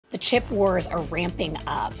chip wars are ramping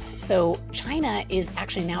up. So China is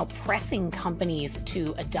actually now pressing companies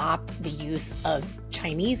to adopt the use of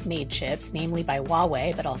Chinese-made chips, namely by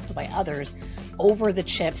Huawei, but also by others, over the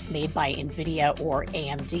chips made by Nvidia or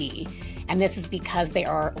AMD. And this is because they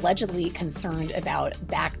are allegedly concerned about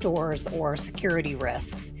backdoors or security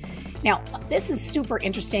risks. Now, this is super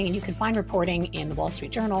interesting, and you can find reporting in the Wall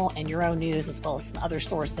Street Journal and Euronews, as well as some other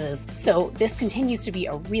sources. So this continues to be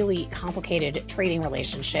a really complicated trading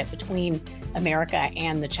relationship between America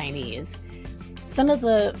and the Chinese. Some of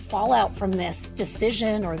the fallout from this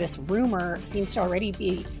decision or this rumor seems to already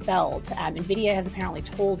be felt. Nvidia has apparently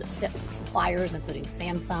told suppliers, including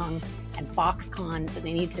Samsung and Foxconn, that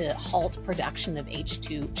they need to halt production of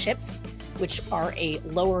H2 chips, which are a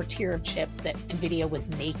lower tier of chip that Nvidia was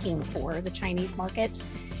making for the Chinese market.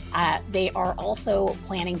 They are also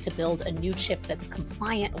planning to build a new chip that's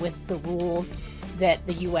compliant with the rules that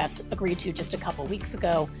the US agreed to just a couple weeks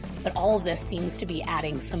ago. But all of this seems to be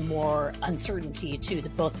adding some more uncertainty to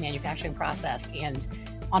both manufacturing process and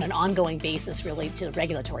on an ongoing basis, really, to the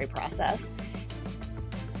regulatory process.